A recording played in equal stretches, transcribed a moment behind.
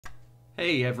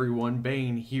Hey everyone,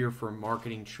 Bane here from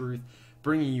Marketing Truth,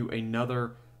 bringing you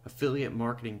another affiliate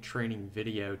marketing training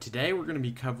video. Today we're going to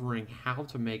be covering how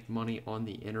to make money on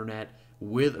the internet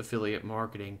with affiliate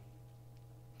marketing.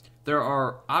 There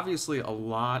are obviously a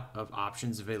lot of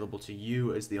options available to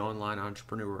you as the online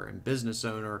entrepreneur and business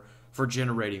owner for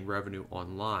generating revenue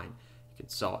online. You can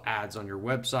sell ads on your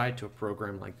website to a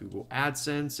program like Google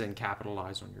AdSense and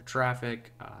capitalize on your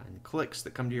traffic and clicks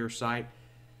that come to your site.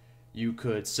 You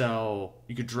could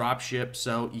drop ship,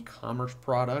 sell e-commerce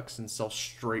products and sell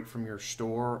straight from your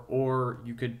store, or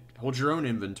you could hold your own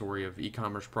inventory of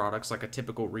e-commerce products like a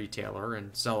typical retailer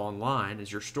and sell online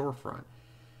as your storefront.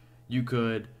 You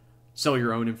could sell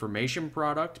your own information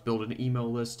product, build an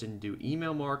email list and do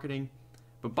email marketing.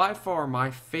 But by far my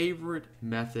favorite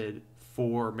method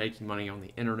for making money on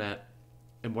the internet,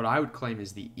 and what I would claim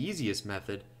is the easiest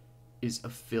method, is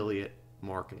affiliate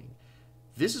marketing.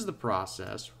 This is the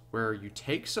process where you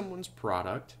take someone's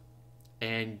product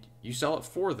and you sell it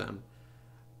for them,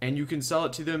 and you can sell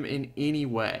it to them in any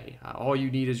way. All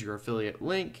you need is your affiliate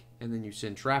link, and then you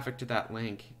send traffic to that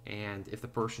link, and if the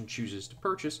person chooses to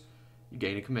purchase, you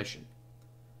gain a commission.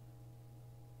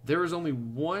 There is only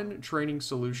one training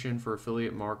solution for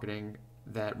affiliate marketing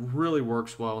that really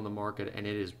works well in the market, and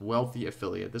it is Wealthy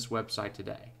Affiliate, this website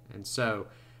today. And so,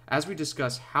 as we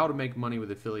discuss how to make money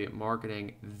with affiliate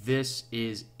marketing, this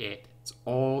is it. It's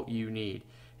all you need.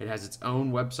 It has its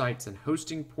own websites and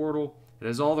hosting portal. It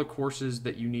has all the courses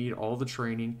that you need, all the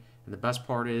training, and the best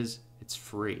part is it's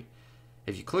free.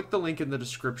 If you click the link in the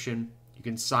description, you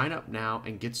can sign up now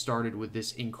and get started with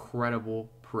this incredible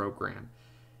program.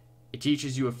 It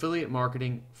teaches you affiliate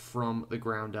marketing from the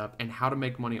ground up and how to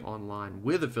make money online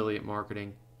with affiliate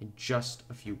marketing in just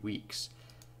a few weeks.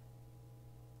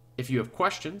 If you have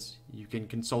questions, you can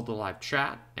consult the live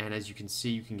chat, and as you can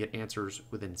see, you can get answers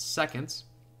within seconds.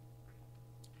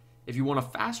 If you want a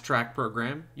fast track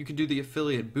program, you can do the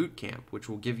affiliate bootcamp, which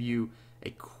will give you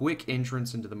a quick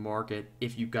entrance into the market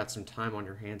if you've got some time on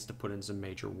your hands to put in some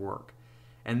major work.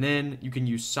 And then you can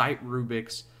use Site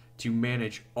Rubik's to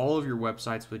manage all of your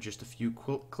websites with just a few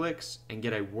clicks and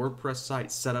get a WordPress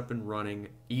site set up and running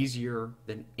easier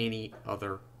than any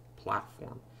other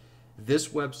platform. This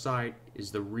website is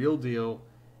the real deal.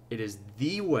 It is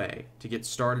the way to get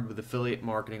started with affiliate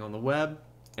marketing on the web,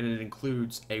 and it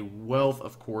includes a wealth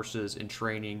of courses and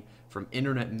training from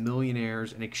internet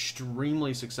millionaires and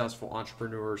extremely successful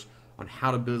entrepreneurs on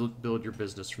how to build your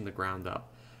business from the ground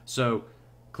up. So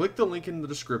click the link in the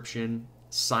description,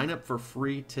 sign up for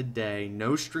free today,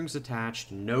 no strings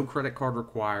attached, no credit card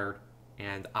required,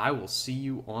 and I will see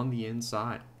you on the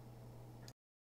inside.